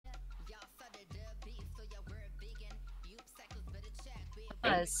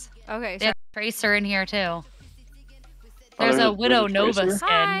does. Okay, They so have Tracer in here too. There's a Widow Nova skin.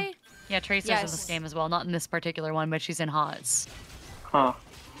 Hi. Yeah, Tracer's in this game as well. Not in this particular one, but she's in HOTS. Huh.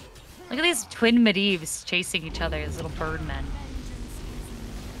 Look at these twin Medivhs chasing each other, these little birdmen.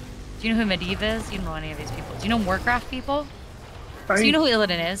 Do you know who Medivh is? You don't know any of these people. Do you know Warcraft people? So you know who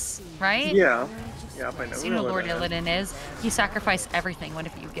Illidan is, right? Yeah. Yeah, I know. So you know Lord Illidan is. He sacrificed everything. What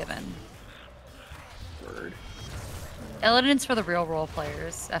have you given? Word. Illidan's for the real role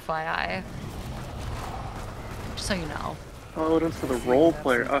players, FYI. Just so you know. Illidan's for the role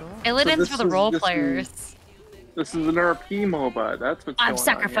player. Illidan's for the role players. This is an RP MOBA. That's what's going on. I've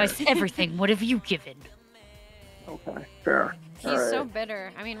sacrificed everything. What have you given? Okay, fair. He's so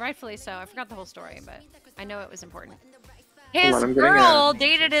bitter. I mean, rightfully so. I forgot the whole story, but I know it was important. His girl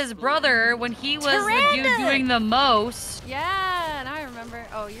dated his brother when he was the dude doing the most. Yeah, now I remember.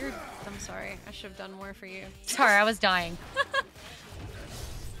 Oh, I'm sorry. I should have done more for you. Sorry, I was dying.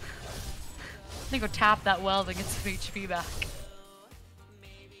 Let me go tap that well to get some HP back.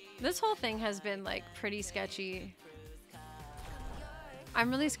 This whole thing has been, like, pretty sketchy. I'm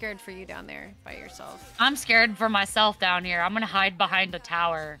really scared for you down there by yourself. I'm scared for myself down here. I'm gonna hide behind a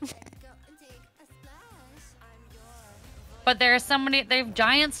tower. But there's somebody, they have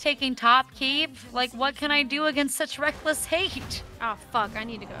giants taking top keep. Like, what can I do against such reckless hate? Oh, fuck, I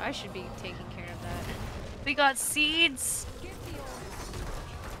need to go. I should be taking care of that. We got seeds.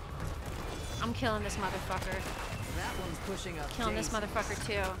 I'm killing this motherfucker. That one's pushing up. Killing this motherfucker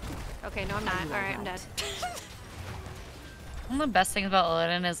too. Okay, no, I'm not. Alright, I'm dead. One of the best things about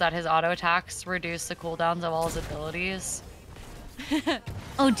Illidan is that his auto attacks reduce the cooldowns of all his abilities.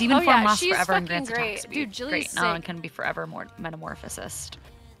 Demon form lasts forever and grants attack speed. Dude, Jilly's great. sick. Now it can be forever more metamorphosist.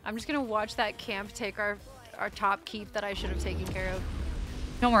 I'm just gonna watch that camp take our top keep that I should have taken care of.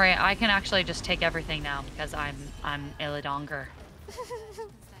 Don't worry, I can actually just take everything now because I'm Illidanger.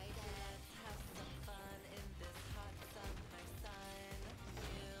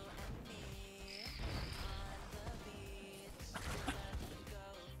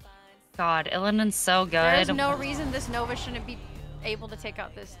 God, Illidan's so good. There's no reason this Nova shouldn't be able to take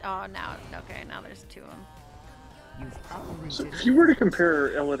out this. Oh, now, okay, now there's two of them. So if you were to compare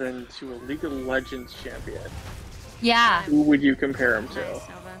Illidan to a League of Legends champion, yeah, who would you compare him to?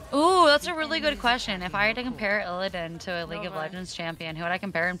 Ooh, that's a really good question. If I had to compare Illidan to a League of Legends champion, who would I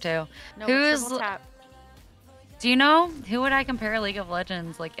compare him to? Who's? Do you know who would I compare League of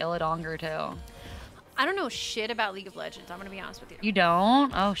Legends like Illidanger to? I don't know shit about League of Legends. I'm gonna be honest with you. You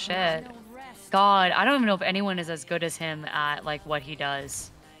don't? Oh shit. God, I don't even know if anyone is as good as him at like what he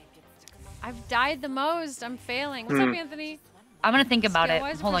does. I've died the most. I'm failing. What's up, Anthony? I'm gonna think about it.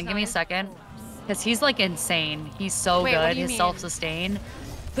 Hold on, give me a second. Because he's like insane. He's so good. His self-sustain.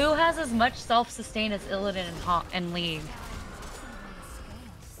 Who has as much self-sustain as Illidan in League?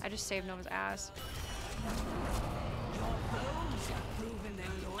 I just saved Nova's ass.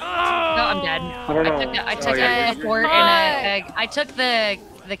 No, I'm dead. I took a fort and I took the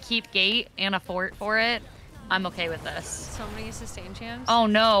keep gate and a fort for it. I'm okay with this. So many sustain champs. Oh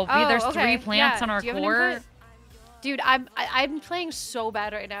no, there's 3 plants on our court. Dude, I'm playing so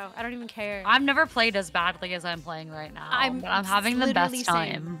bad right now. I don't even care. I've never played as badly as I'm playing right now. I'm having the best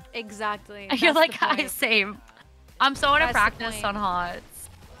time. Exactly. You're like, I same. I'm so out of practice on HOTS.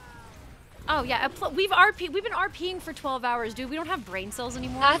 Oh yeah, we've been RPing for 12 hours, dude. We don't have brain cells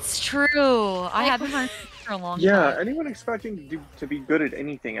anymore. That's true. I haven't RPing for a long time. Yeah, anyone expecting to be good at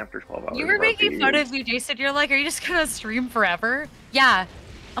anything after 12 hours? You were making fun of me, Jason. You're like, are you just gonna stream forever? Yeah,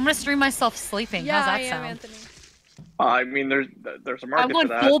 I'm gonna stream myself sleeping. Yeah, how's that I sound? am, Anthony. I mean, there's a market for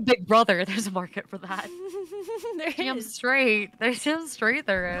that. I want full Big Brother. There's a market for that. Damn is. straight. There's damn straight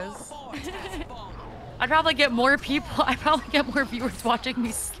there is. I'd probably get more people. I'd probably get more viewers watching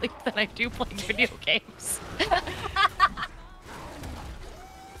me sleep than I do playing video games.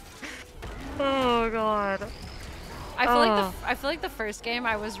 Oh god. I feel like the first game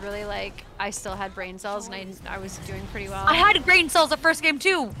I was really like I still had brain cells and I was doing pretty well. I had brain cells the first game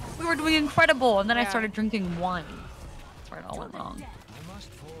too. We were doing incredible, and then I started drinking wine. That's where it all went wrong.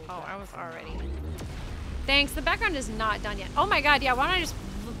 Oh, I was already. Thanks. The background is not done yet. Oh my god, yeah. Why don't I just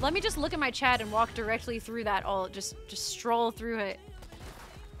let me just look at my chat and walk directly through that. All just stroll through it.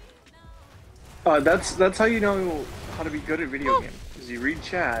 That's how you know how to be good at video games. Is you read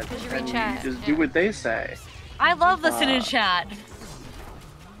chat and you just do what they say. I love listening to chat.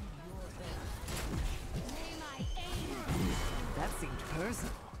 That seemed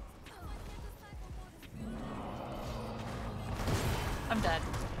personal. I'm dead.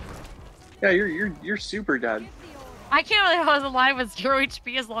 Yeah, you're super dead. I can't believe I was alive with 0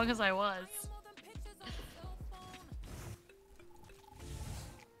 HP as long as I was.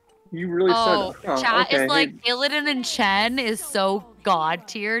 You really said it. Oh, chat okay, is like, Illidan and Chen is so god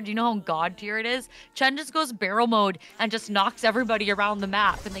tier. Do you know how god tier it is? Chen just goes barrel mode and just knocks everybody around the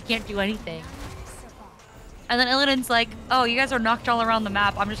map and they can't do anything. And then Illidan's like, oh, you guys are knocked all around the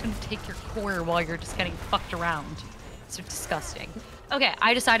map. I'm just going to take your core while you're just getting fucked around. So disgusting. Okay,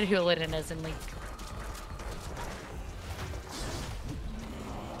 I decided who Illidan is in League.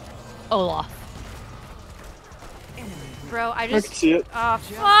 Olaf. Bro, I I can see it. oh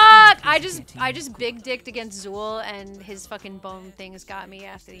fuck! I just big dicked against Zool and his fucking bone things got me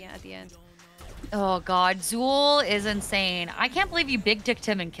at the end. Oh god, Zool is insane. I can't believe you big dicked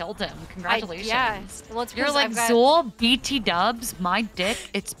him and killed him. Congratulations. Yeah. Well, it's You're like, Zool, BT dubs, my dick,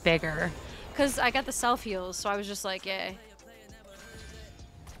 it's bigger. Because I got the self heals, so I was just like, yay.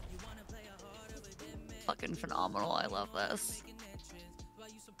 Fucking phenomenal. I love this.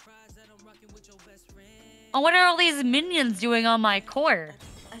 Oh, what are all these minions doing on my core?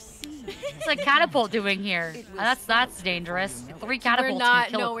 What's a catapult doing here? That's dangerous. 3 catapults can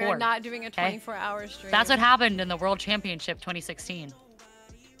kill a core. We're not doing a 24-hour stream. That's what happened in the World Championship 2016.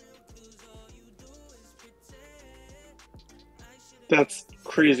 That's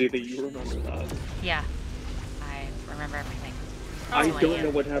crazy that you remember that. Yeah, I remember everything. I don't know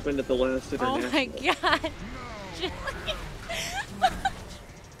what happened at the last international. Oh my god.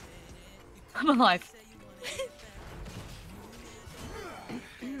 I'm alive.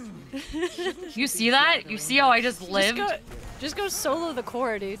 You see that? You see how I just lived? Just go solo the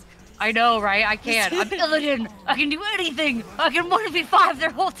core, dude. I know, right? I can't. I'm Illidan. I can do anything. I can 1v5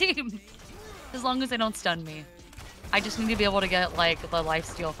 their whole team. As long as they don't stun me. I just need to be able to get, like, the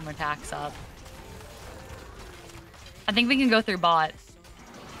lifesteal from attacks up. I think we can go through bot.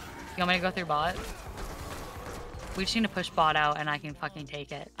 You want me to go through bot? We just need to push bot out and I can fucking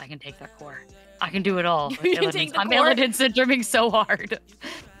take it. I can take their core. I can do it all. I'm Illidan syndroming so hard.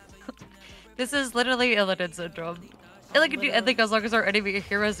 This is literally Illidan syndrome. I think as long as our enemy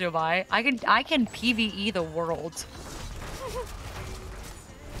heroes nearby, I can PvE the world.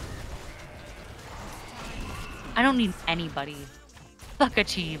 I don't need anybody. Fuck a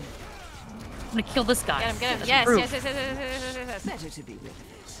team. I'm gonna kill this guy. Get him. Yes. Better to be rid of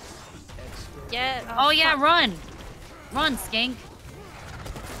it. Yeah. Oh yeah, run. Run, skank.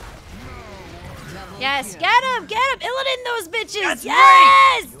 Yes, get him! Illidan those bitches! That's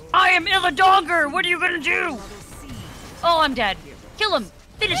yes! Right. I am Illidonger! What are you gonna do? Oh, I'm dead. Kill him!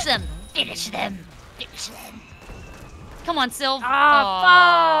 Finish them! Finish them! Finish them! Come on, Sylv.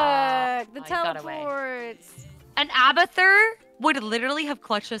 Fuck! The teleports. An Abathur would literally have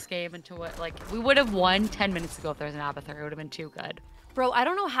clutched this game into it. Like, we would have won 10 minutes ago if there was an Abathur. It would have been too good. Bro, I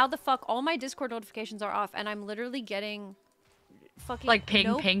don't know how the fuck all my Discord notifications are off, and I'm literally getting fucking like ping.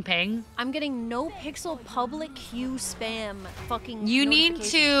 I'm getting NoPixel public queue spam fucking. You need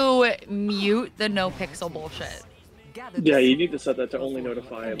to mute the NoPixel bullshit. Yeah, you need to set that to only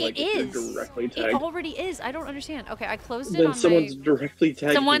notify like if you're directly tagged. It already is. I don't understand. Okay, I closed it. Then on someone's directly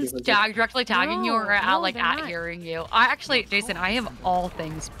tagging Someone's directly tagging you or at hearing you. I actually, Jason, I have all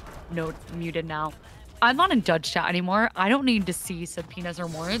things muted now. I'm not in judge chat anymore. I don't need to see subpoenas or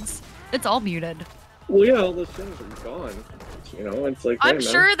warrants. It's all muted. Well, yeah, all those things are gone. You know, it's like, I'm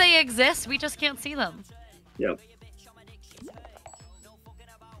sure they exist. We just can't see them. Yep.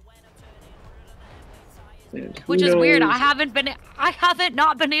 Which is weird. I haven't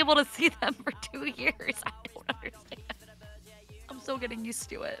not been able to see them for 2 years. I don't understand. I'm still getting used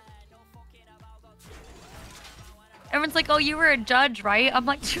to it. Everyone's like, "Oh, you were a judge, right?" I'm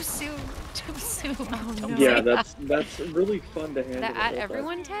like, "Too soon, too soon." Oh, no. Yeah, that's really fun to handle. That at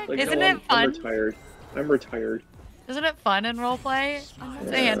everyone tag? Like, Isn't it fun? I'm retired. Isn't it fun in roleplay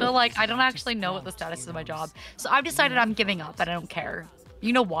to handle? Like, I don't actually know what the status is of my job, so I've decided I'm giving up and I don't care.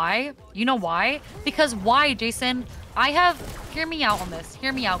 You know why? You know why? Because why, Jason? Hear me out on this.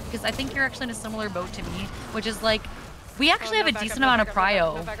 Hear me out, because I think you're actually in a similar boat to me, which is like, we actually have a decent amount of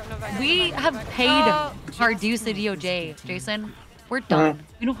prio. We have paid our dues to DOJ, Jason. We're done.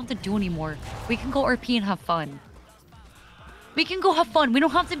 We don't have to do anymore. We can go RP and have fun. We can go have fun. We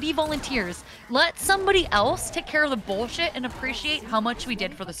don't have to be volunteers. Let somebody else take care of the bullshit and appreciate how much we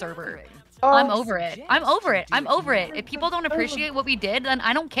did for the server. I'm over it. I'm over it. I'm over it. If people don't appreciate what we did, then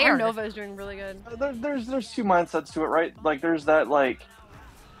I don't care. Nova is doing really good. There's two mindsets to it, right? Like, there's that, like,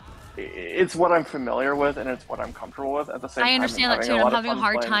 it's what I'm familiar with and it's what I'm comfortable with at the same time. I understand that too, and I'm having a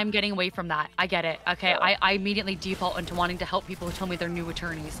hard time getting away from that. I get it. Okay, yeah. I immediately default into wanting to help people who tell me they're new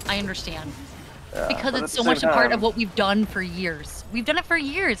attorneys. I understand. Yeah, because it's so much a part of what we've done for years. We've done it for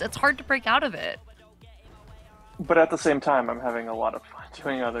years. It's hard to break out of it. But at the same time, I'm having a lot of fun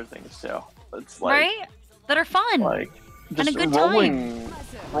doing other things too. It's like, right? That are fun. Like, just a good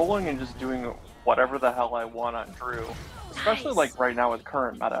rolling and just doing whatever the hell I want on Drew, especially like right now with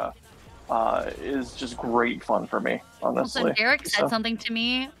current meta, is just great fun for me, honestly. So Derek said something to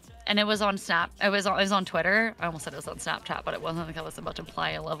me, and it was on it was on Twitter. I almost said it was on Snapchat, but it wasn't. Like I was about to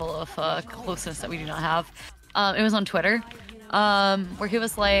imply a level of closeness that we do not have. It was on Twitter, where he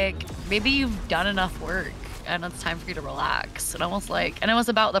was like, maybe you've done enough work and it's time for you to relax. And I was like, and it was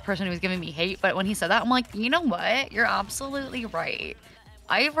about the person who was giving me hate. But when he said that, I'm like, you know what? You're absolutely right.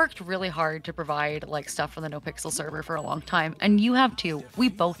 I've worked really hard to provide like stuff for the NoPixel server for a long time, and you have too. We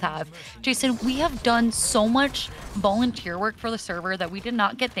both have. Jason, we have done so much volunteer work for the server that we did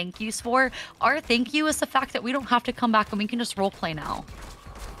not get thank yous for. Our thank you is the fact that we don't have to come back and we can just roleplay now.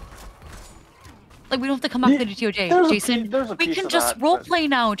 Like, we don't have to come back to the DOJ, Jason. We can just roleplay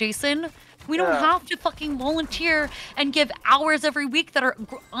now, Jason. We don't have to fucking volunteer and give hours every week that are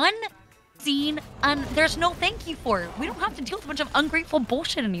unseen, and there's no thank you for it. We don't have to deal with a bunch of ungrateful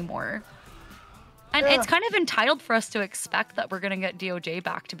bullshit anymore. And it's kind of entitled for us to expect that we're gonna get DOJ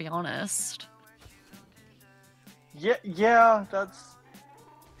back, to be honest. Yeah, that's...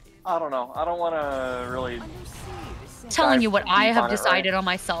 I don't know. I don't want to really... Telling you what I have decided on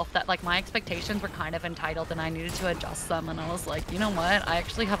myself, that like my expectations were kind of entitled and I needed to adjust them, and I was like, you know what, I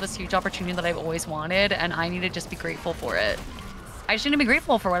actually have this huge opportunity that I've always wanted, and I need to just be grateful for it. I just need to be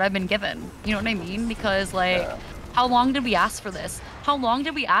grateful for what I've been given, you know what I mean? Because like, how long did we ask for this? How long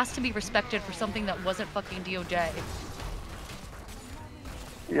did we ask to be respected for something that wasn't fucking DOJ?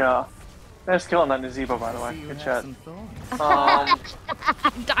 Yeah. Nice kill on that Nazebo, by the way. Good chat.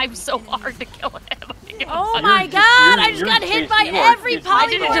 Dive so hard to kill him. Oh my god, I just got hit by every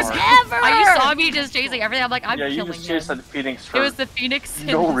polymorph ever! I just saw me just chasing everything. I'm like, I'm killing him. Yeah, you just chased that Phoenix for it was the Phoenix.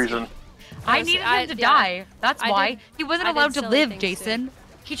 no reason. I needed him to die. That's why. He wasn't allowed to live, Jason.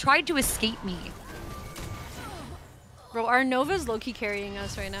 He tried to escape me. Bro, our Nova's low-key carrying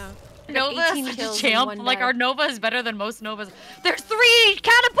us right now. Nova's a champ. Like, our Nova is better than most Novas. There's 3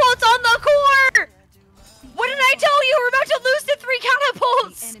 catapults on the core! What did I tell you? We're about to lose to 3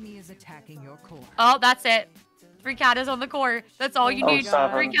 catapults! The enemy is attacking your core. Oh, that's it. 3 catas on the core. That's all you need. 3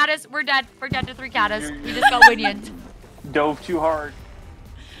 catas. We're dead. We're dead to 3 catas. We just got Winiant. Dove too hard.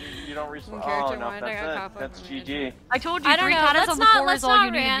 You don't respawn. Oh, no, that's it. That's GG. I told you 3 catas on the core is all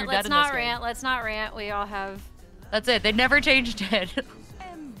you need. You're dead in this game. Let's not rant. We all have... That's it. They never changed it.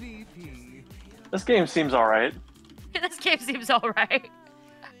 MVP. This game seems alright. This game seems alright.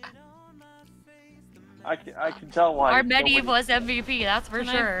 I can tell why. Our Medivh was MVP, that's for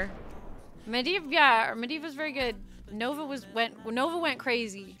sure. Medivh, yeah, our Medivh was very good. Nova went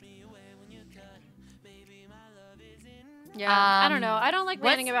crazy. Yeah, I don't know. I don't like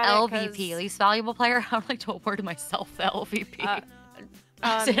ranting about it. What's LVP? Least valuable player? I don't like to award myself the LVP.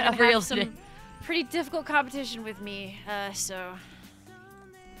 You have some pretty difficult competition with me, so.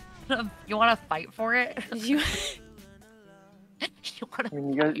 You want to fight for it? I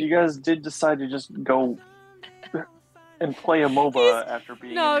mean, you guys did decide to just go and play a MOBA after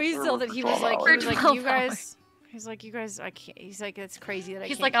being. No, he still did. He was like, you guys. He's like, I can't. He's like, it's crazy that I can't.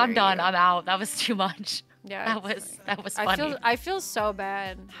 He's like, I'm done. I'm out. That was too much. Yeah, that was funny. I feel so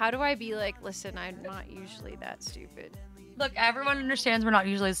bad. How do I be like, listen, I'm not usually that stupid. Look, everyone understands we're not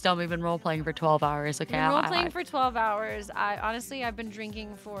usually dumb. We've been role playing for 12 hours. Okay, role playing for 12 hours. Honestly, I've been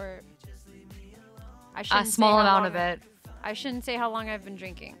drinking for. A small amount of it. I shouldn't say how long I've been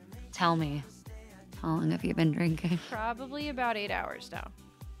drinking. Tell me. How long have you been drinking? Probably about 8 hours now.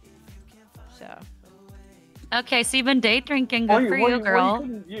 So. Okay, so you've been day drinking. Good for you, girl.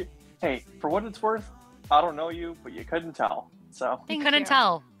 Hey, for what it's worth, I don't know you, but you couldn't tell. So. You couldn't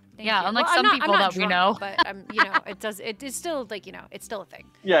tell. Yeah, unlike some people that we know. But you know, it's still like, you know, it's still a thing.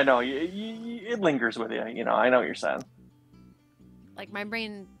 Yeah, no, it lingers with you. You know, I know what you're saying. Like my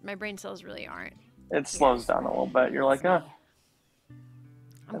brain cells really aren't. It slows down a little bit. You're like, I'm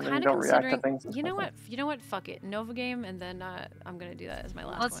kind of considering. You know what? Fuck it. Nova game, and then I'm gonna do that as my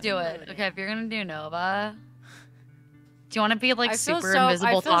last one. Let's do it. Okay, if you're gonna do Nova, do you want to be like super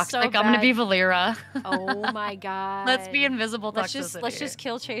invisible toxic? I'm gonna be Valera. Oh my god. Let's be invisible toxicity. Let's just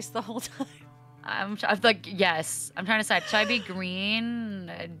kill chase the whole time. I'm like, yes. I'm trying to decide. Should I be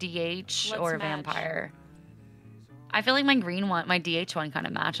green, DH, or vampire? I feel like my green one, my DH one kind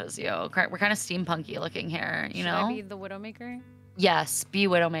of matches you. We're kind of steampunky looking here, you know? Should I be the Widowmaker? Yes, be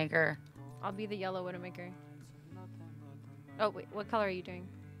Widowmaker. I'll be the yellow Widowmaker. Oh, wait, what color are you doing?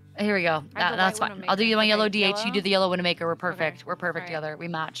 Here we go. That's fine. I'll do my yellow DH, yellow? You do the yellow Widowmaker. We're perfect. Okay. We're perfect together. We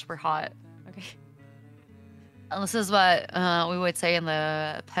match. We're hot. Okay. And this is what we would say in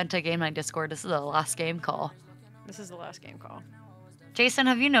the Penta Game Night Discord. This is the last game call. This is the last game call. Jason,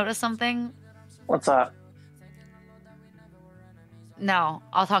 have you noticed something? What's that? No,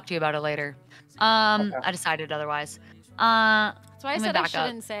 I'll talk to you about it later. Okay. I decided otherwise. That's why I let me said I back up.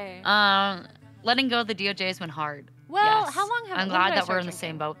 shouldn't say. Letting go of the DOJs went hard. Well, yes. how long have I'm when did glad I that we're start in the drinking?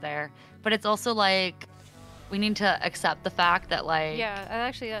 same boat there. But it's also like we need to accept the fact that like Yeah,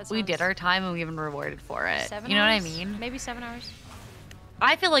 actually that we sounds did our time and we've been rewarded for it. 7 You know what I hours? mean? Maybe 7 hours.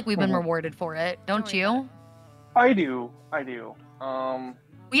 I feel like we've been Mhm. rewarded for it, don't worry about you? I do.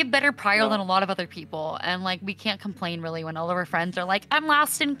 We have better prio No. than a lot of other people, and like we can't complain really when all of our friends are like, "I'm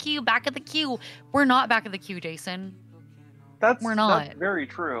last in queue, back at the queue." We're not back at the queue, Jason. That's We're not. That's very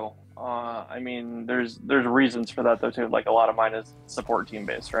true. I mean, there's reasons for that though too. Like a lot of mine is support team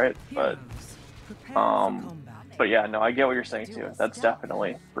based, right? But yeah, no, I get what you're saying too. That's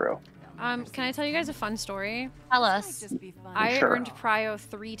definitely true. Can I tell you guys a fun story? Tell us. I Sure. earned prio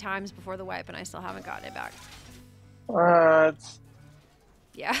 3 times before the wipe, and I still haven't gotten it back. It's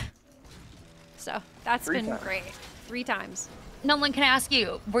Yeah. So that's 3 been times. great. 3 times. Nolan, can I ask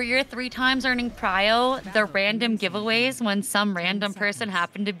you, were your 3 times earning prio the random giveaways when some random person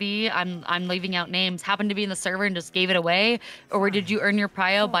happened to be, I'm leaving out names, happened to be in the server and just gave it away? Or did you earn your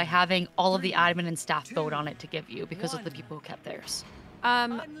prio by having all of the admin and staff vote on it to give you because of the people who kept theirs?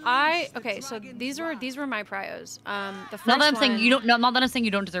 Okay, so these were my prios. The first Not that I'm one, saying you don't, not that I'm saying you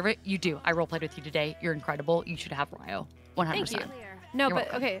don't deserve it. You do. I roleplayed with you today. You're incredible. You should have prio. 100%. Thank you. No, You're but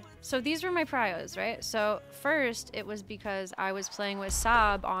welcome. okay, so these were my prios, right? So first, it was because I was playing with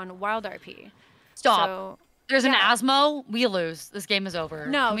Saab on Wild RP. Stop. So, There's an yeah. Asmo. We lose. This game is over.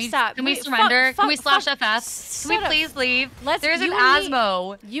 No, can we, stop. Can we Wait, surrender? Can we slash fuck, FF? Can shut we up. please leave? Let's- There's an you and me-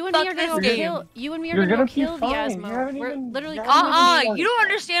 Asmo. You and Fuck me are gonna this go game. kill. You and me are You're gonna gonna go be kill the fine. You Asmo. haven't We're even literally gotten coming with me. You don't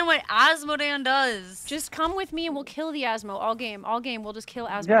understand what Asmodan does. Just come with me and we'll kill the Asmo all game. All game, we'll just kill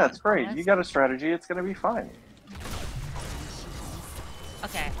Asmo. Yeah, it's great. You got a strategy. It's gonna be fine.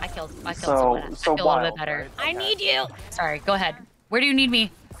 Okay, I killed So someone. I feel a little wild, bit better. right? I need you. Sorry, go ahead. Where do you need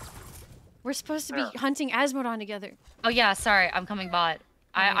me? We're supposed to be There. hunting Asmodon together. Oh yeah, sorry, I'm coming bot.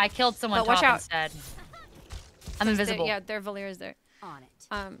 I killed someone But watch top out. instead. I'm invisible. Yeah, their Valera's there. On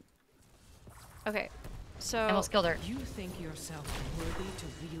it. Okay. So I almost killed her. You think yourself worthy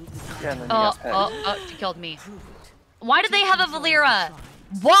to wield the Yeah, and then you Oh, got pegged. oh, she killed me. prove it. Why do they have a Valera?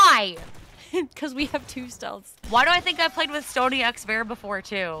 Why? because we have 2 stealths. Why do I think I played with Stony X Bear before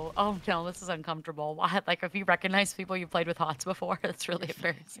too? Oh no, this is uncomfortable. Why? Like if you recognize people you played with HOTS before, that's really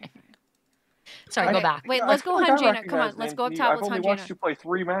embarrassing. Sorry, go Okay, back. wait, Yeah, let's I go feel hunt I Jaina. Come on, recognize let's names go up from you. top. I've Let's only hunt watched Jaina. you play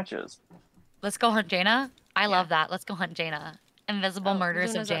 3 matches. Let's go hunt Jaina. I Yeah. love that. Let's go hunt Jaina. Invisible Oh, Murders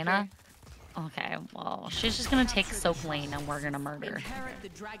of Luna's up Jaina. here. Okay, well, she's just gonna take Soak Lane and we're gonna murder. Inherit the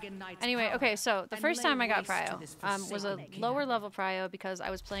Dragon Knight's Anyway, power okay, so the and first lay time I got waste to prio this was a forsaken lower kingdom. level prio because I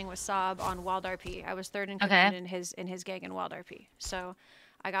was playing with Saab on Wild RP. I was 3rd in Okay. command in his gang in Wild RP. So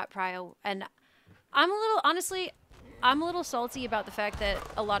I got prio, and I'm a little salty about the fact that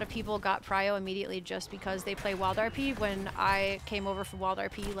a lot of people got prio immediately just because they play Wild RP when I came over from Wild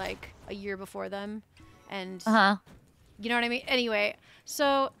RP like a year before them, and you know what I mean. Anyway,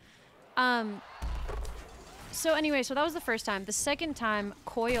 so so that was the first time. The second time,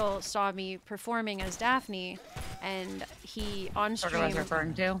 Coil saw me performing as Daphne, and he on Sort of what I was stream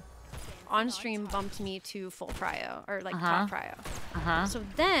referring to. bumped me to full prio or like top prio. So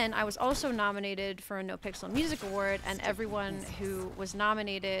then I was also nominated for a NoPixel Music Award, and everyone who was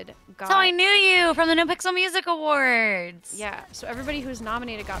nominated got. That's how I knew you from the NoPixel Music Awards. Yeah, so everybody who was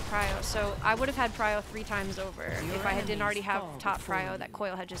nominated got prio. So I would have had prio 3 times over if I didn't already have top prio that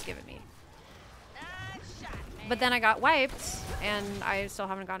Coil had just given me. But then I got wiped, and I still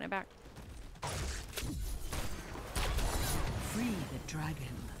haven't gotten it back. Free the dragon.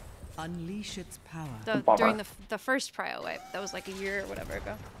 Unleash its power. During the first prio wipe, that was like a year or whatever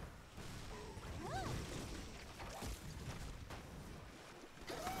ago.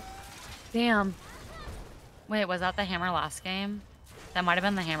 Damn. Wait, was that the hammer last game? That might have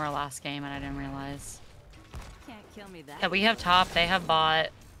been the hammer last game, and I didn't realize. Can't kill me that. Yeah, we have top, they have bot.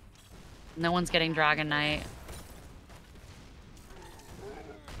 No one's getting Dragon Knight.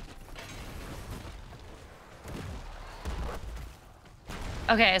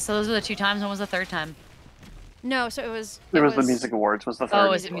 Okay, so those were the 2 times. When was the 3rd time? No, so it was. It was the Music Awards. Was the 3rd?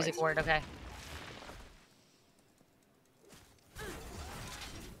 Oh, it's the Music Award. Okay.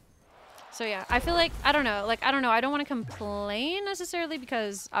 So yeah, I feel like I don't know. I don't want to complain necessarily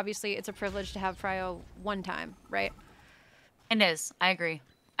because obviously it's a privilege to have prio 1 time, right? It is. I agree.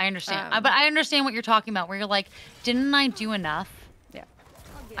 I understand. But I understand what you're talking about. Where you're like, didn't I do enough? Yeah.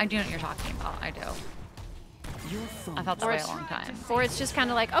 I do know what you're talking about. I do. I felt that way a long time. Or it's just kind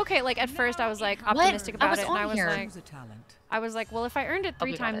of like, okay, like at first I was like optimistic about it, and I was here. like, I was like, well, if I earned it I'll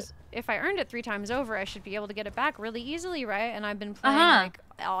be about it. if I earned it 3 times over, I should be able to get it back really easily, right? And I've been playing like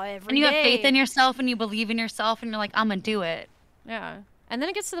every day. And you have faith in yourself, and you believe in yourself, and you're like, I'm gonna do it. Yeah. And then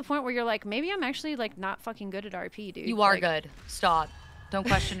it gets to the point where you're like, maybe I'm actually like not fucking good at RP, dude. You are like, good. Stop. Don't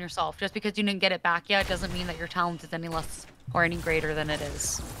question yourself. Just because you didn't get it back yet doesn't mean that your talent is any less or any greater than it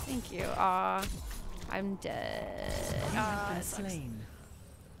is. Thank you. I'm dead. It sucks.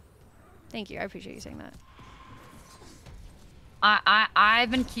 Thank you. I appreciate you saying that.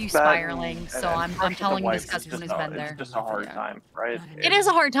 I've been Q spiraling, so I'm telling you this as someone who's been there. It's just a hard time, right? It is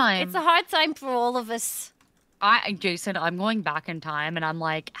a hard time. It's a hard time for all of us. Jason, I'm going back in time, and I'm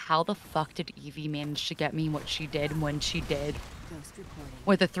like, how the fuck did Evie manage to get me what she did when she did?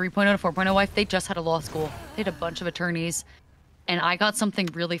 With a 3.0 to 4.0 wife, they just had a law school. They had a bunch of attorneys, and I got something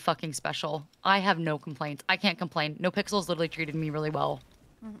really fucking special. I have no complaints. I can't complain. NoPixel's literally treated me really well.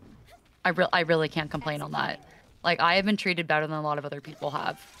 I really can't complain on that. Like, I have been treated better than a lot of other people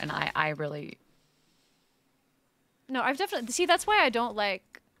have, and I really... No, I've definitely... See, that's why I don't, like...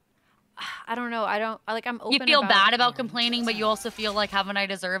 I don't know. I'm open. You feel bad about complaining, but you also feel like, haven't I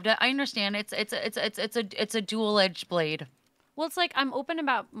deserved it? I understand. It's a dual-edged blade. Well, it's like, I'm open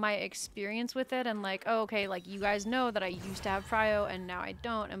about my experience with it, and like, oh, okay, like, you guys know that I used to have Prio, and now I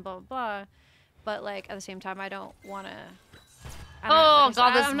don't, and blah, blah, blah. But, like, at the same time, I don't want to... Oh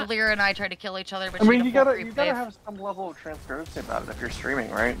god, this Lyra and I tried to kill each other, but I mean, you gotta have some level of transparency about it if you're streaming,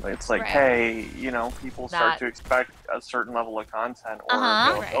 right? It's like, hey, you know, people start to expect a certain level of content or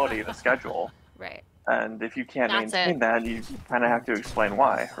availability to schedule. Right. And if you can't maintain that, you kind of have to explain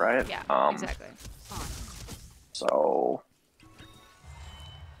why, right? Yeah, exactly. So...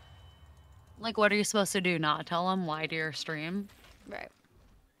 Like, what are you supposed to do? Not tell them why to your stream? Right.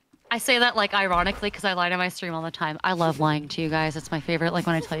 I say that, like, ironically, because I lie to my stream all the time. I love lying to you guys. It's my favorite. Like,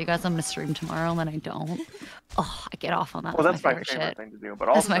 when I tell you guys I'm going to stream tomorrow and then I don't. Oh, I get off on that. Well, that's my favorite thing to do. But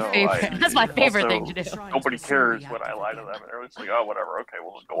also, that's my favorite. That's my favorite thing to do. Nobody cares when I lie to them. And everyone's like, oh, whatever. Okay,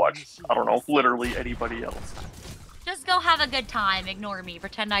 we'll just go watch, I don't know, literally anybody else. Just go have a good time. Ignore me.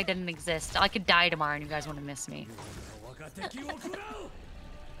 Pretend I didn't exist. I could die tomorrow and you guys want to miss me.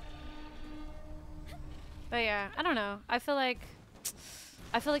 But yeah, I don't know. I feel like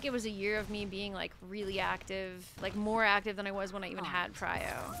it was a year of me being like really active, like more active than I was when I even had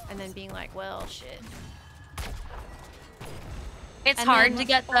Prio, and then being like, well, shit. It's hard to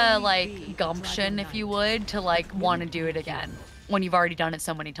get the like gumption, if you would, to like want to do it again when you've already done it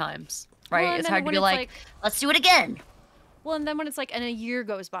so many times, right? Well, it's hard to be like, let's do it again. Well, and then when it's like, and a year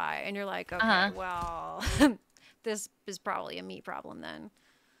goes by, and you're like, okay, well, this is probably a me problem then.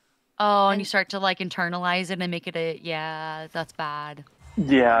 Oh, and you start to like internalize it and make it a, yeah, that's bad.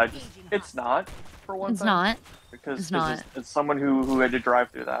 Yeah, it's not, for one thing. It's not. Because it's not. It's someone who had to drive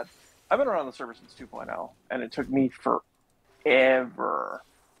through that. I've been around the server since 2.0, and it took me forever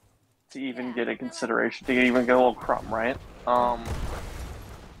to even get a consideration, to even get a little crumb, right?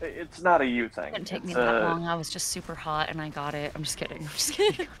 It's not a you thing. It didn't take me that long. I was just super hot, and I got it. I'm just kidding. I'm just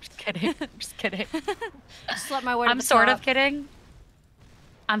kidding. I'm just kidding. I'm just kidding. Just let my word I'm sort of kidding.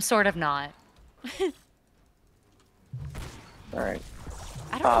 I'm sort of not. All right.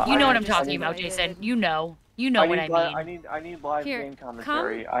 I don't know. You know what I'm talking about, Jason. You know what I mean. I need live game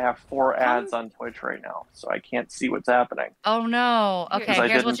commentary. I have 4 ads on Twitch right now, so I can't see what's happening. Oh no. Okay,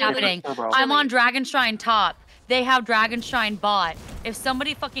 here's what's happening. I'm on Dragon Shrine top. They have Dragon Shrine bot. If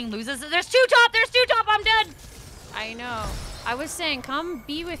somebody fucking loses, there's 2 top. There's 2 top. I'm dead. I know. I was saying, come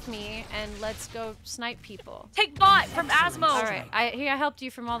be with me and let's go snipe people. Take bot from Asmo. All right, I helped you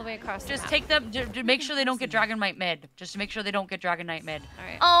from all the way across. Just take them. To make sure they don't get Dragon Knight mid. Just to make sure they don't get Dragon Knight mid. All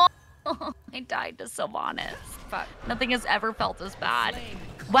right. Oh, I died to Sylvanas. Fuck. Nothing has ever felt as bad.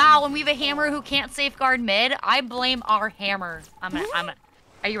 Wow, when we have a hammer who can't safeguard mid, I blame our hammer. I'm gonna.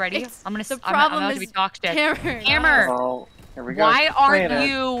 Are you ready? I'm about to be toxic. Hammer. Oh, here we go. Why aren't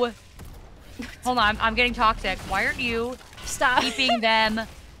you? Hold on, I'm getting toxic. Why aren't you keeping them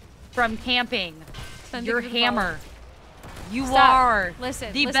from camping? Your hammer. You are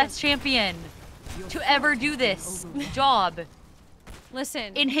the best champion to ever do this job.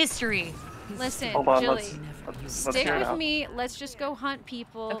 Listen. In history. Listen, hold on, Jilly. let's Stick with me. Let's just go hunt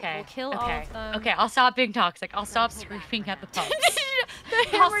people. Okay. We'll kill all of them. Okay, I'll stop being toxic. I'll stop screaming at the pups.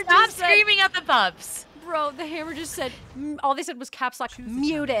 I'll stop screaming at the pups. Bro, the hammer just said, all they said was caps lock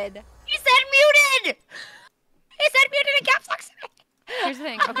muted. He said muted! He said muted in caps lock. Here's the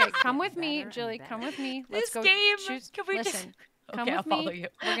thing. Okay, come with me, Jilly. Come with me. Let's go choose. Listen. Come with me.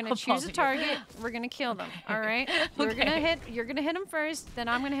 We're gonna choose a target. We're gonna kill them. All right. You're gonna hit them first. Then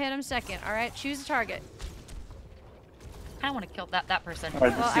I'm gonna hit them second. All right. Choose a target. I don't want to kill that person.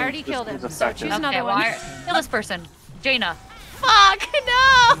 Right, well, I already killed him. So choose another one. Kill this person. Jaina. Fuck,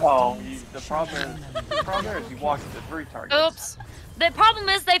 no! Oh, the problem is you walked into 3 targets. Oops. The problem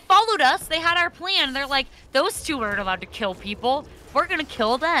is they followed us. They had our plan. They're like, those 2 aren't allowed to kill people. We're gonna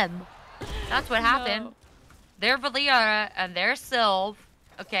kill them. That's what happened. No. They're Valiara and they're Sylve,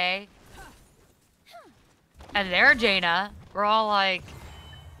 okay? And they're Jaina. We're all like,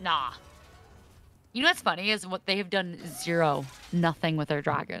 nah. You know what's funny is what they've done nothing with their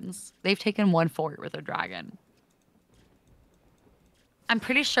dragons. They've taken 1 fort with a dragon. I'm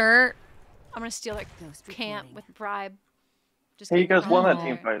pretty sure. I'm gonna steal their camp with bribe. Just Hey, you guys won that Oh.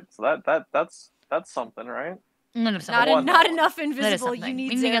 team fight, so that's something, right? not enough invisible. You we need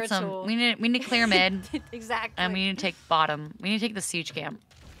need to get Zeratul. we need to clear mid. Exactly. And we need to take bottom. We need to take the siege camp.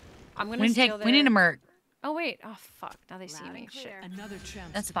 I'm gonna We need to steal take. We need to merc. Oh wait. Oh fuck. Now they see me. Shit. Another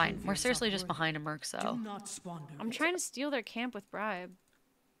chance That's to fine. prove We're yourself seriously just worthy. behind a merc, Do so. not squander I'm it. trying to steal their camp with bribe,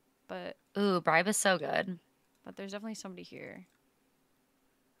 but Ooh, bribe is so good. there's definitely somebody here.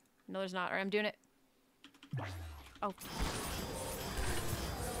 No, there's not. Or I'm doing it. Oh.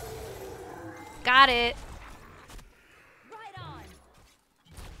 Got it. Right on.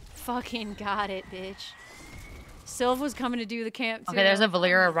 Fucking got it, bitch. Sylve was coming to do the camp too. Okay, there's a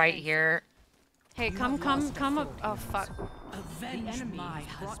Valera right here. Hey, come up. Oh fuck. Avenge me.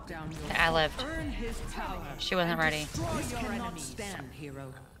 Brought down your Okay, I lived. Earn his power. She wasn't ready. Destroy your enemies. Stand,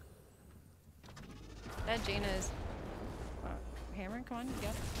 hero. That Jaina is. Hammer, come on. Yep.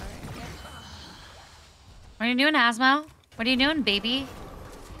 All right. Yep. What are you doing, Asmo? What are you doing, baby?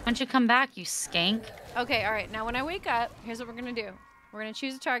 Why don't you come back, you skank? Okay. All right. Now when I wake up, here's what we're gonna do. We're gonna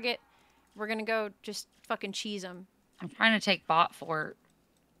choose a target. We're gonna go just fucking cheese them. I'm trying to take bot fort.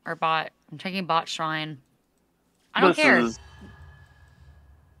 Or bot. I'm taking bot shrine. I don't This care. is-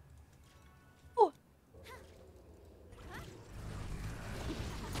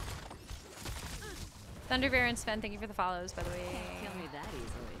 Thunderbear and Sven, thank you for the follows, by the way. Kill me that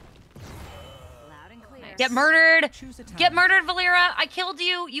easily. Loud and clear. Get murdered! Choose a Get time. murdered, Valera! I killed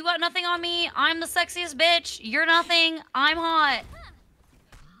you! You got nothing on me! I'm the sexiest bitch! You're nothing! I'm hot!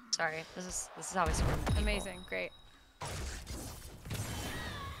 Sorry, this is how I scream. at people. Amazing. Great.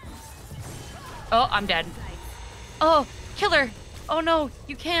 Oh, I'm dead. Oh, killer! Oh no,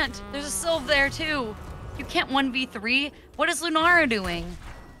 you can't! There's a Sylve there too! You can't 1v3? What is Lunara doing?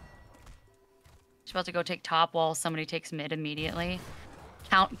 She's about to go take top while somebody takes mid immediately.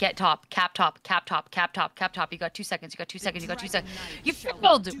 Count, get top, cap top, cap top, cap top, cap top. You got 2 seconds, you got 2 seconds, you got 2 seconds. You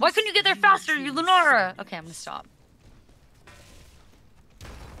failed! Why couldn't you get there faster, you Lunara? Okay, I'm gonna stop.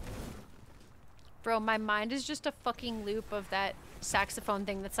 Bro, my mind is just a fucking loop of that saxophone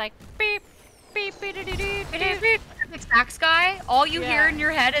thing that's like beep, beep, beep, beep, beep, beep, beep. Epic sax guy? All you hear Yeah. in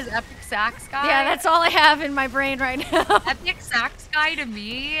your head is epic sax guy? Yeah, that's all I have in my brain right now. Epic sax guy to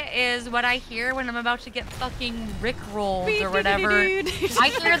me is what I hear when I'm about to get fucking rickrolled or whatever. I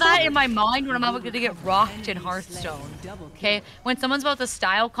hear that in my mind when I'm about to get rocked in Hearthstone. Okay? When someone's about to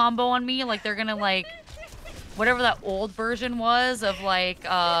style combo on me, like they're gonna like whatever that old version was of like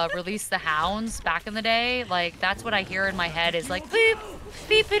Release the Hounds back in the day, like that's what I hear in my head is like beep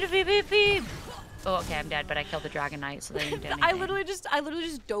beep beep beep beep beep. Oh, okay, I'm dead, but I killed the Dragon Knight, so they didn't do anything. I literally just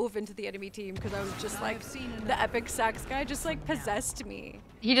dove into the enemy team because I was just like, the epic sax guy just like possessed me.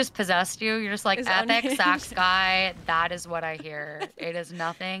 He just possessed you. You're just like, Is epic unhinged. sax guy. That is what I hear. It is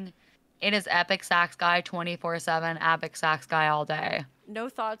nothing. It is epic sax guy 24/7. Epic sax guy all day. No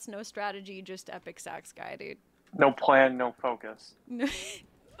thoughts, no strategy, just epic sax guy, dude. No plan, no focus. Nova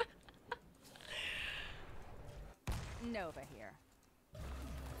here.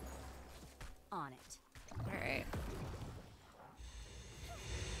 On it. All right.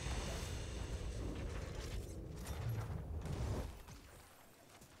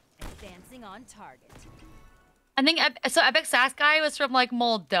 Dancing on target. I think so. Epic sax guy was from like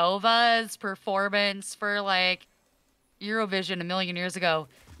Moldova's performance for like Eurovision a million years ago.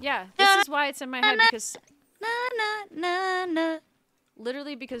 Yeah, this is why it's in my head because Na na na na.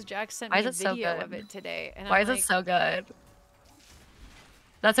 literally because Jack sent Why me a is it so video good? of it today, and Why I'm is like, it so good?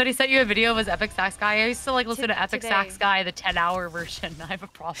 That's what he sent you a video of his epic sax guy. I used to like listen to epic sax today. guy, the 10-hour version. I have a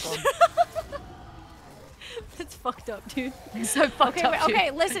problem. That's fucked up, dude. It's so fucked Okay, up, wait, dude.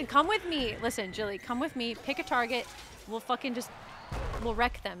 okay, listen, come with me. Listen, Jilly, come with me. Pick a target. We'll fucking just, we'll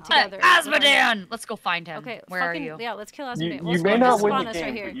wreck them together. Asmodean! Let's go find him. Okay, Where fucking, are you? Yeah, let's kill You, Asmodean. you Let's may go. not win the Sylvanas right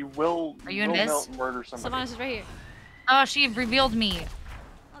game, here. but you will. Are you will in melt this? murder somebody. Sylvanas is right here. Oh, she revealed me.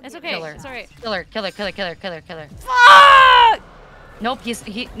 It's okay. Kill her. It's alright. Kill her, kill her, kill her, kill her, kill her, kill her. Fuck! Nope,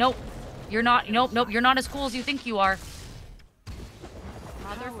 nope. You're not, nope, you're not as cool as you think you are.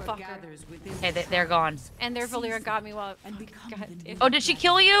 Power Motherfucker. gathers within Okay, they're gone. And their Valera got me while. and become God the damn. Oh, did she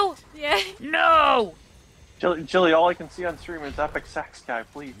kill you? Yeah. No! Jilly, all I can see on stream is Epic Sax Guy,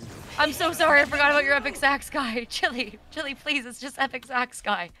 please. I'm so sorry, I forgot about your Epic Sax Guy. Chili, please, it's just Epic Sax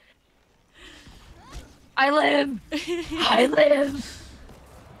Guy. I live! I live!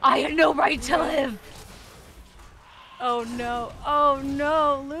 I have no right to live! Oh no, oh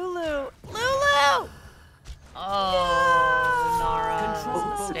no, Lulu! Lulu! Oh, No!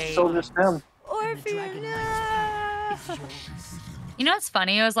 Nara. It's so just him. Orpheus, no! You know what's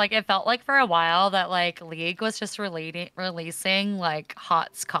funny? It was like, it felt like for a while that like League was just releasing like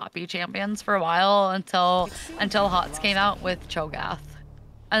HOTS copy champions for a while until HOTS came out with Cho'Gath.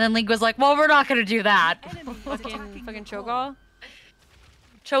 And then League was like, well, we're not gonna do that. fucking Cho'Gall?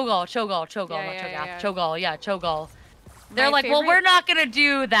 Cho'Gall, Yeah, not Cho'Gath. yeah. Cho'Gall, yeah, Cho'Gall. They're My like, well, favorite- we're not gonna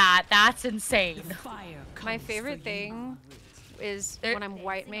do that. That's insane. My favorite thing is when I'm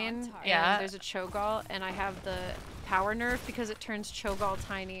white main Yeah. and there's a Cho'Gall and I have the power nerf because it turns Cho'Gall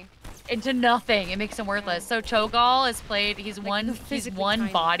tiny. Into nothing. It makes him worthless. So Cho'Gall is played. He's one physically one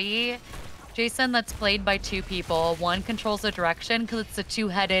tiny. body, Jason. That's played by two people. One controls the direction because it's a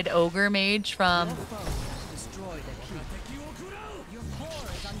two-headed ogre mage from. Destroy the key. Your core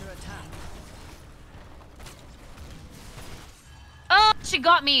is under attack. Oh, she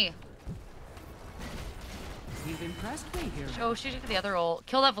got me. You've impressed me, hero. Oh, she took the other ult.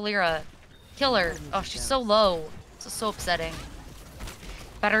 Kill that Valera. Kill her. Oh, she's so low. It's so upsetting.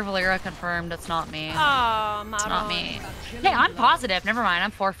 Better Valera confirmed. It's not me. Oh, It's not me. Hey, I'm positive. Never mind.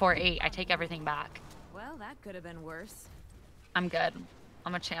 I'm 448. I take everything back. Well, that could have been worse. I'm good.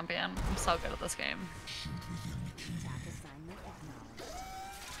 I'm a champion. I'm so good at this game. Attack assignment acknowledged.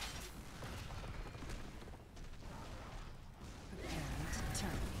 Preparing to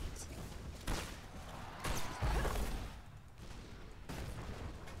terminate.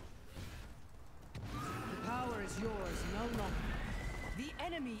 The power is yours no longer. The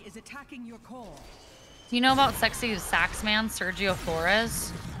enemy is attacking your core. Do you know about sexy sax man Sergio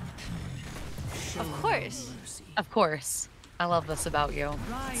Flores? Of course. Of course. I love this about you.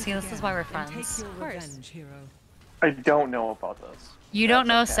 Rise See, this is why we're again and friends. Take your Of course. revenge, hero. I don't know about this. You don't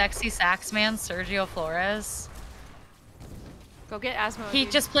know That's okay. sexy sax man Sergio Flores? Go get Asmo. He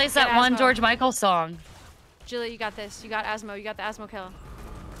dude. just plays Get that one Asmo. George Michael song. Jilly, you got this. You got Asmo. You got the Asmo kill.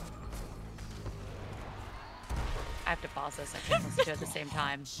 I have to pause this. I can't listen to it at the same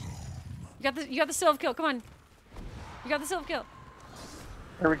time. You got the Sylve kill. Come on. You got the Sylve kill.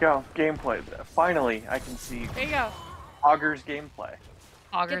 Here we go. Gameplay. Finally, I can see There you go. Auger's gameplay.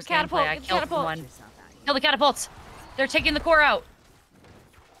 Augur's catapult, gameplay. I get the killed catapult. one. Kill the catapults. They're taking the core out.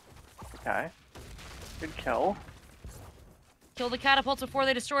 Okay. Good kill. Kill the catapults before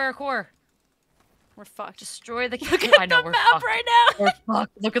they destroy our core. We're fucked. Destroy the. Look at I know the we're map fucked. right now. We're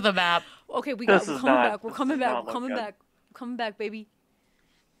fucked. Look at the map. Okay, we're This coming is not- back. We're this coming does back. not We're look coming good. back. We're coming back, baby.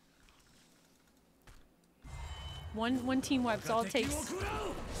 One team wipe. That's all it takes.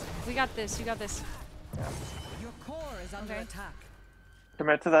 We got this. You got this. Your core is under Okay. attack.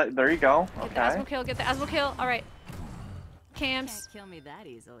 Commit to that. There you go. Get the Okay. Asmo kill. Get the Asmo kill. All right. Camps. Can't kill me that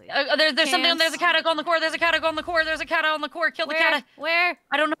easily. There's something. Cams. There's a cat on the core. There's a cat on the core. There's a cat on the core. Kill the Where? cat. Where?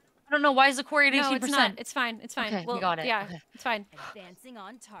 I don't know. I don't know. Why is the core at 18%? No, it's not. It's fine. It's fine. Okay, we Well, got it. Yeah, Okay. it's fine. Advancing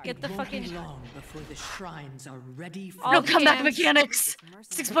on target. Get the It won't be fucking. long before the shrines are ready for All No the comeback cams. mechanics.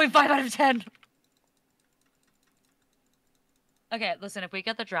 6.5 out of 10. Okay, listen. If we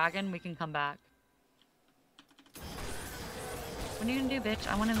get the dragon, we can come back. What are you gonna do, bitch?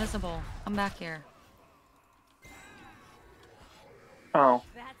 I want invisible. Come back here. Oh.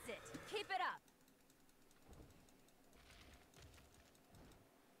 That's it. Keep it up.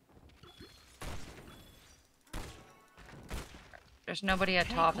 There's nobody at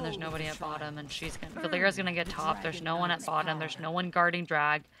top and there's nobody at bottom, and she's gonna. Valera's gonna get top. There's no one at bottom. There's no one guarding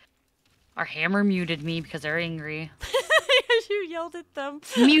drag. Our hammer muted me because they're angry. You yelled at them.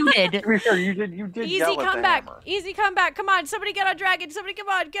 Muted. To be fair, you did Easy yell at the comeback. hammer. Easy comeback. Come on, somebody get on dragon. Somebody come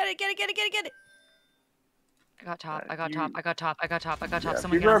on. Get it. Get it. Get it. Get it. Get it. I got top. I You- got top. I got top. I got top. I got top. Yeah,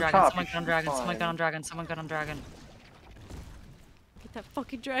 Someone if get you on grab dragon. top, Someone get on you dragon. should be Someone get on fine. dragon. Someone get on dragon. Get that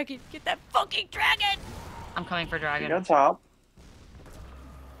fucking dragon. Get that fucking dragon. I'm coming for You dragon. got top.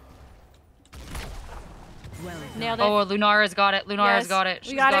 well done. Nailed it. Oh, Lunara's got it. Lunara's Yes. got it.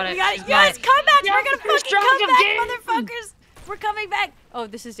 She's We got it. We got She's it. Yes, come back. Yeah, We're gonna first fucking round come of back, game. motherfuckers. We're coming back. Oh,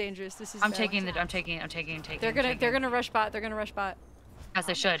 this is dangerous. This is. I'm bad. taking. They're gonna rush bot. They're gonna rush bot. As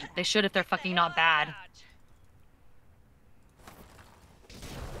they should. They should if they're fucking not bad.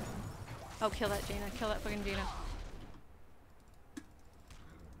 Oh, kill that Jaina. Kill that fucking Jaina.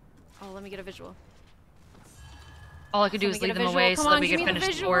 Oh, let me get a visual. All I could do Let is me lead get a them visual. away Come so that on, we give could me the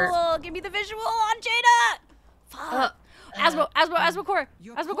finish visual. sport. Give me the visual on Jaina. Fuck. Asmo core.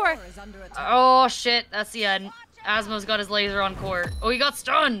 Your Asmo core. core is under attack. Oh shit, that's the end. Asmo's got his laser on court. Oh, he got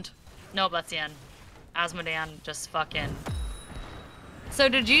stunned. Nope, that's the end. Asmodan just fucking. So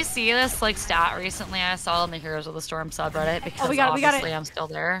did you see this like stat recently I saw on the Heroes of the Storm subreddit? Because obviously I'm still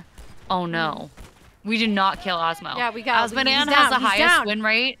there. Oh no. We did not kill Osmo. Yeah, we got Asmodan has the highest win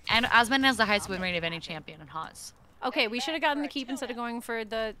rate, and Asmodan has the highest win rate of any champion in HOTS. Okay, we should have gotten the keep instead of going for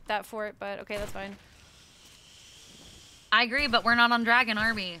that fort, but okay, that's fine. I agree, but we're not on Dragon,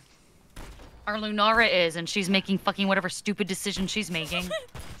 are we? Our Lunara is, and she's making fucking whatever stupid decision she's making.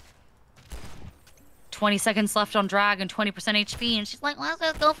 20 seconds left on Dragon, 20% HP, and she's like, let's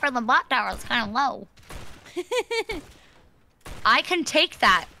just go for the bot tower. It's kind of low. I can take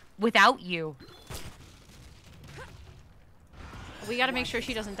that without you. We gotta make sure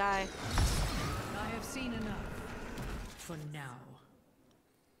she doesn't die. I have seen enough. For now.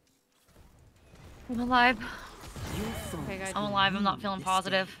 I'm alive. Okay, guys. I'm alive. I'm not feeling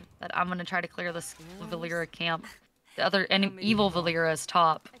positive that I'm gonna try to clear this Valera camp. The other evil Valera is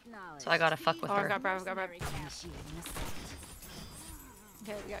top, so I gotta fuck with Oh, her. I got Bravo, got Bravo. Okay,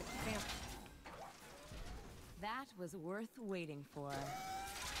 we got camp. That was worth waiting for.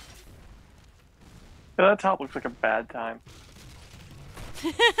 Yeah, that top looks like a bad time.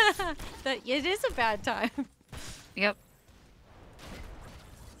 It is a bad time. Yep.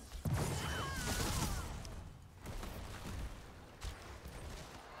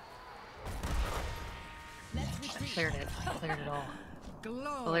 Cleared it. Cleared it all.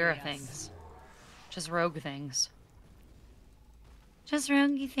 Valera things. Just rogue things. Just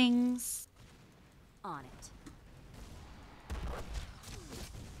roguey things. On it.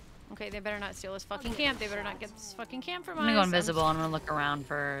 Okay, they better not steal this fucking camp. They better not get this fucking camp from us. I'm gonna go invisible and I'm gonna look around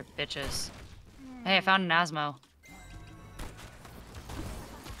for bitches. Hey, I found an Asmo.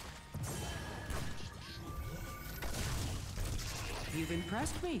 You've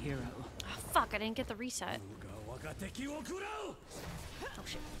impressed me, hero. Oh, fuck, I didn't get the reset. Oh,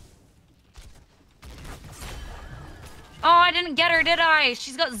 shit. Oh, I didn't get her, did I?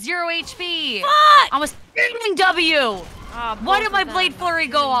 She's got 0 HP. Fuck! I was screaming W. Why did my Blade Flurry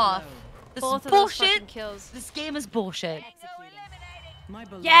go off? This Both is of those bullshit. fucking kills. This game is bullshit. My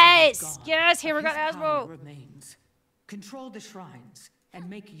beloved Yes! is gone, Yes, here we but got his power Asmo. remains. Control the shrines and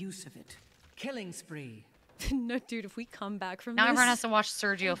make use of it. Killing spree. No, dude, if we come back from Now this... everyone has to watch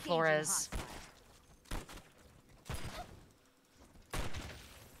Sergio Flores.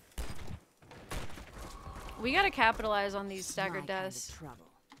 We gotta capitalize on these staggered deaths.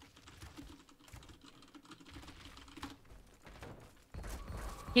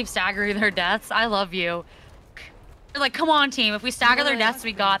 Keep staggering their deaths. I love you. They're like, come on, team. If we stagger their deaths,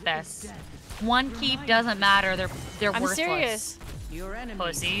 we got this. One keep doesn't matter. They're I'm worthless. serious. Your enemy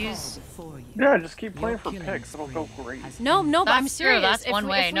Pussies. before you. Yeah, just keep playing Your for killing picks. It'll go spree great. has No, no, but I'm That's serious. true. That's If one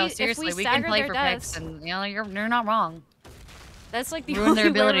we- way. if No, we- if seriously, we can stagger play their for deaths, picks, and you know you're not wrong. That's like the Ruin only their way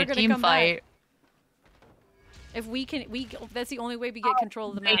ability we're to gonna team come back. fight. If we can, that's the only way we get control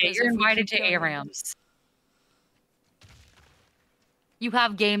of the map. Hey, is you're if we invited keep to killing them. ARAMs. You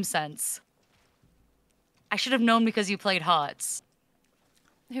have game sense. I should have known because you played HOTS.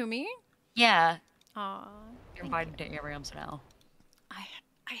 Who, me? Yeah. Aw. You're invited to ARAMs now.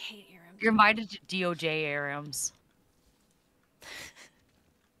 I hate ARAMs. You're invited to DOJ ARAMs.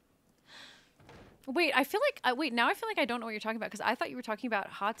 Wait, I feel like now I feel like I don't know what you're talking about because I thought you were talking about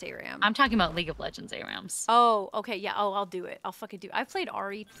HOTS ARAM. I'm talking about League of Legends ARAMs. Oh, okay, yeah. Oh, I'll do it. I'll fucking do it. I've played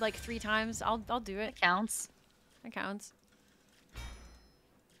Ari like 3 times. I'll do it. It counts. That counts.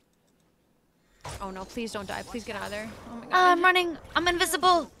 Oh no, please don't die. Please get out of there. Oh my god. I'm running. I'm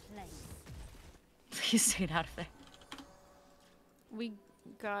invisible. Please stay out of there. We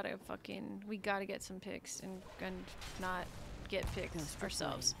gotta get some picks and not get picked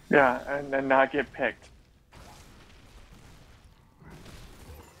ourselves. Yeah, and then not get picked.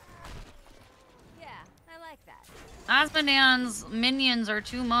 Yeah, I like that. Asmodan's minions are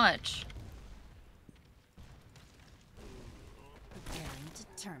too much. Preparing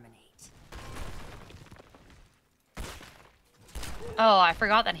to terminate. Oh, I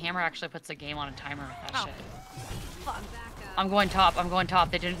forgot that Hammer actually puts a game on a timer with that shit. I'm going top. I'm going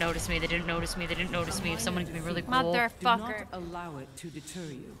top. They didn't notice me. They didn't notice me. They didn't notice me. If someone can be really cool. Do not Motherfucker. allow it to deter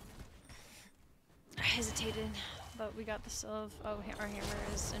you. I hesitated, but we got the silv. Oh, our hammer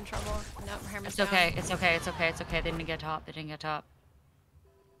is in trouble. No, our hammer's It's okay. It's okay. It's okay. It's okay. They didn't get top. They didn't get top.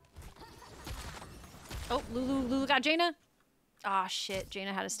 Oh, Lulu got Jaina. Ah, shit.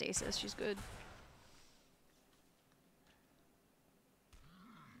 Jaina had a stasis. She's good.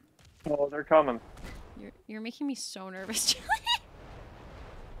 Oh, they're coming. You're making me so nervous, Julie.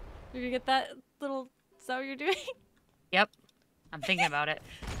 You're gonna get that little... Is that what you're doing? Yep. I'm thinking about it.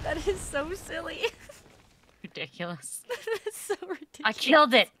 That is so silly. Ridiculous. That's so ridiculous. I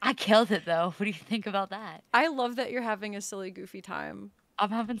killed it. I killed it, though. What do you think about that? I love that you're having a silly, goofy time. I'm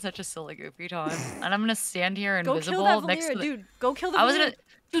having such a silly, goofy time. And I'm going to stand here invisible go kill that next to Valyria, the... dude. Go kill the Valyria.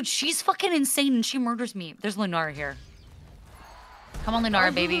 Dude, she's fucking insane and she murders me. There's Lunara here. Come on,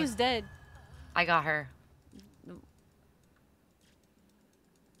 Lunara, baby. Lulu's dead. I got her.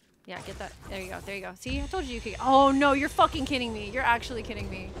 Yeah, get that. There you go. There you go. See, I told you could. Oh no, you're fucking kidding me. You're actually kidding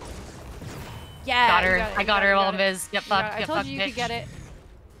me. Yeah, Got her. I got her while Biz. Get fucked. I told you you could get it.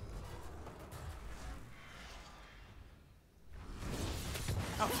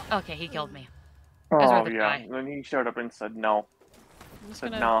 Oh. Okay, he killed me. Oh yeah. And then he showed up and said no.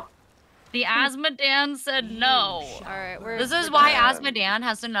 Said no. The Asmodan said no. All right, this is why Asmodan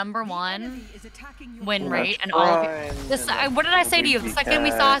has the #1 win rate and all of this. What did I say to you? The second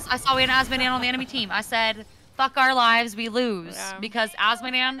I saw we had Asmodan on the enemy team. I said, "Fuck our lives, we lose," because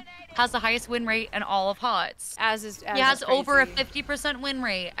Asmodan has the highest win rate in all of HOTS. He has over a 50% win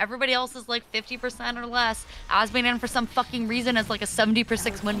rate. Everybody else is like 50% or less. Asmodan, for some fucking reason, is like a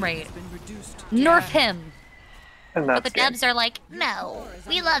 70% win rate. Nerf him. But the devs are like, no,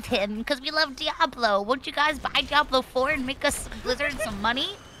 we love him because we love Diablo. Won't you guys buy Diablo 4 and make us Blizzard some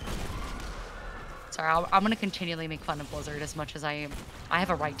money? Sorry, I'm going to continually make fun of Blizzard as much as I am. I have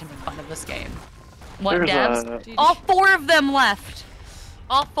a right to make fun of this game. What devs? All 4 of them left.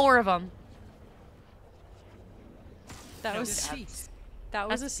 All 4 of them. That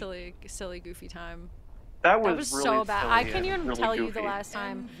was a silly, goofy time. That was really so bad. silly I can't even really tell goofy. you the last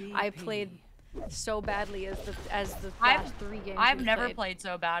time I played so badly as the last 3 games. I've never played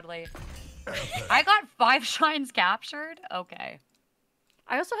so badly. I got 5 shrines captured. Okay.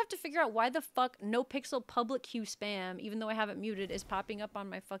 I also have to figure out why the fuck NoPixel public queue spam, even though I have it muted, is popping up on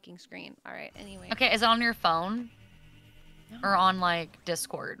my fucking screen. All right. Anyway. Okay. Is it on your phone? No. Or on like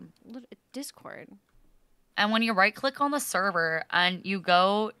Discord? Discord. And when you right click on the server and you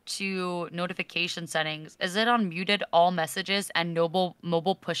go to notification settings, is it on muted all messages and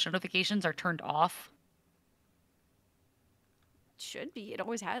mobile push notifications are turned off? Should be. It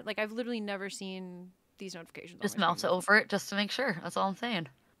always had. Like, I've literally never seen these notifications. Just mouse over it just to make sure. That's all I'm saying.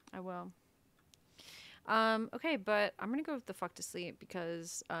 I will. Okay, but I'm gonna go the fuck to sleep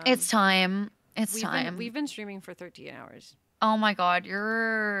because it's time. We've been streaming for 13 hours. Oh my god,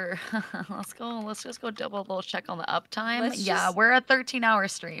 you're let's just go double check on the uptime. We're a 13-hour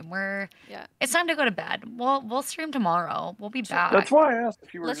stream. It's time to go to bed. We'll stream tomorrow. We'll be back. That's why I asked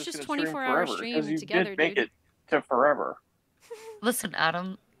if you were just gonna 24-hour stream stream together, did make it to forever. Listen,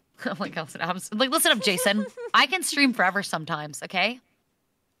 Adam. Listen up, Jason. I can stream forever sometimes, okay?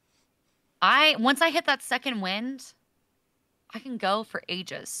 Once I hit that second wind, I can go for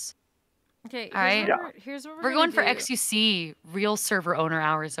ages. Okay, all right. Here's what we're going for XUC, real server owner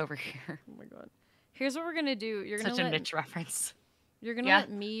hours over here. Oh my god. Here's what we're gonna do. You're gonna Such a niche reference. You're gonna let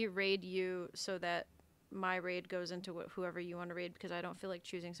me raid you so that my raid goes into whoever you want to raid because I don't feel like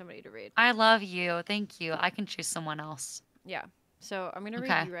choosing somebody to raid. I love you. Thank you. I can choose someone else. Yeah. So I'm gonna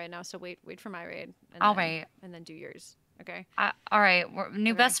raid you right now. So wait for my raid. I'll wait. And then do yours. Okay. All right.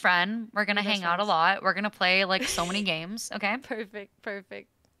 New best friend. We're gonna hang out a lot. We're gonna play like so many games. Okay. Perfect.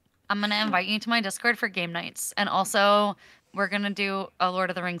 I'm going to invite you to my Discord for game nights. And also, we're going to do a Lord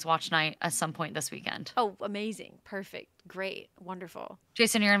of the Rings watch night at some point this weekend. Oh, amazing. Perfect. Great. Wonderful.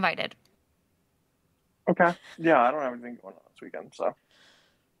 Jason, you're invited. Okay. Yeah, I don't have anything going on this weekend, so.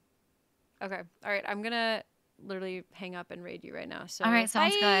 Okay. All right. I'm going to literally hang up and raid you right now. So all right.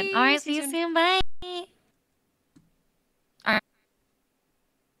 Sounds good. All right. See you soon. Bye. All right.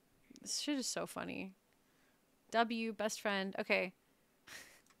 This shit is so funny. W, best friend. Okay.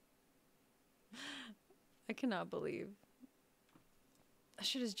 I cannot believe. That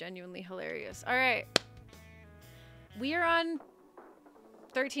shit is genuinely hilarious. All right. We are on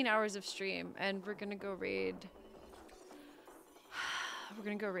 13 hours of stream, and we're going to go raid. We're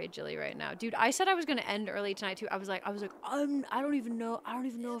going to go raid Jilly right now. Dude, I said I was going to end early tonight, too. I was like, I don't even know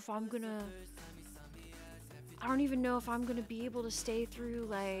if I'm going to... I don't even know if I'm going to be able to stay through,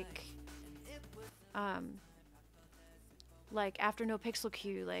 like after NoPixel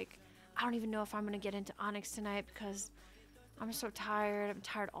queue, like... I don't even know if I'm going to get into Onyx tonight because I'm so tired. I'm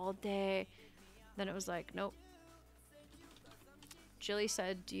tired all day. Then it was like, nope. Jilly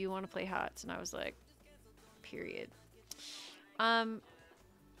said, do you want to play HOTS? And I was like, period. That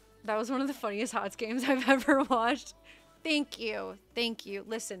was one of the funniest HOTS games I've ever watched. Thank you.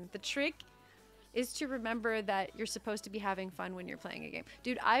 Listen, the trick is to remember that you're supposed to be having fun when you're playing a game.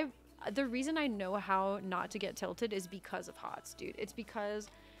 Dude, the reason I know how not to get tilted is because of HOTS, dude. It's because...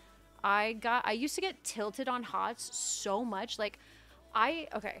 I used to get tilted on HOTS so much. Like,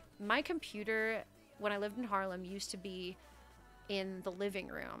 okay, my computer when I lived in Harlem used to be in the living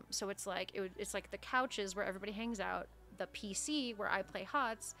room. So it's like, it's like the couches where everybody hangs out, the PC where I play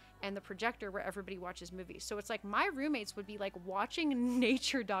HOTS, and the projector where everybody watches movies. So it's like my roommates would be like watching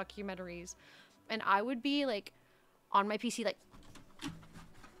nature documentaries, and I would be like on my PC like,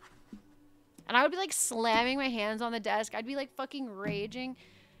 and I would be like slamming my hands on the desk. I'd be like fucking raging.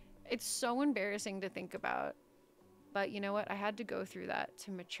 It's so embarrassing to think about. But you know what? I had to go through that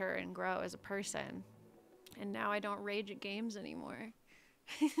to mature and grow as a person. And now I don't rage at games anymore.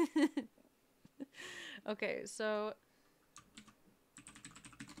 Okay, so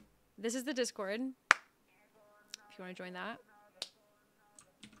this is the Discord. If you want to join that.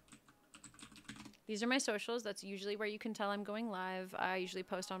 These are my socials. That's usually where you can tell I'm going live. I usually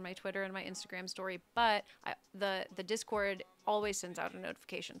post on my Twitter and my Instagram story, but the Discord always sends out a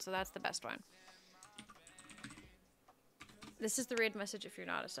notification, so that's the best one. This is the raid message if you're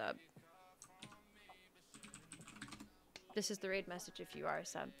not a sub. This is the raid message if you are a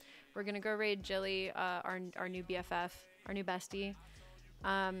sub. We're gonna go raid Jilly, our new BFF, our new bestie.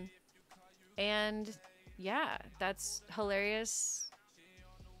 And yeah, that's hilarious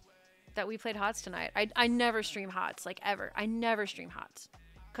that we played HOTS tonight. I never stream HOTS, like ever. I never stream HOTS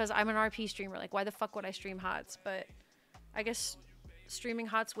because I'm an RP streamer. Like, why the fuck would I stream HOTS? But I guess streaming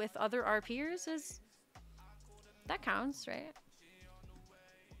HOTS with other RPers that counts, right?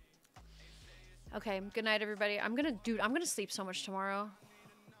 Okay, good night, everybody. I'm gonna sleep so much tomorrow.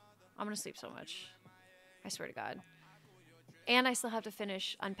 I'm gonna sleep so much. I swear to God. And I still have to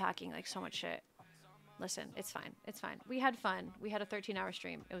finish unpacking like so much shit. Listen, it's fine. It's fine. We had fun. We had a 13-hour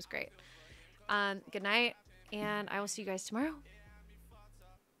stream. It was great. Good night, and I will see you guys tomorrow.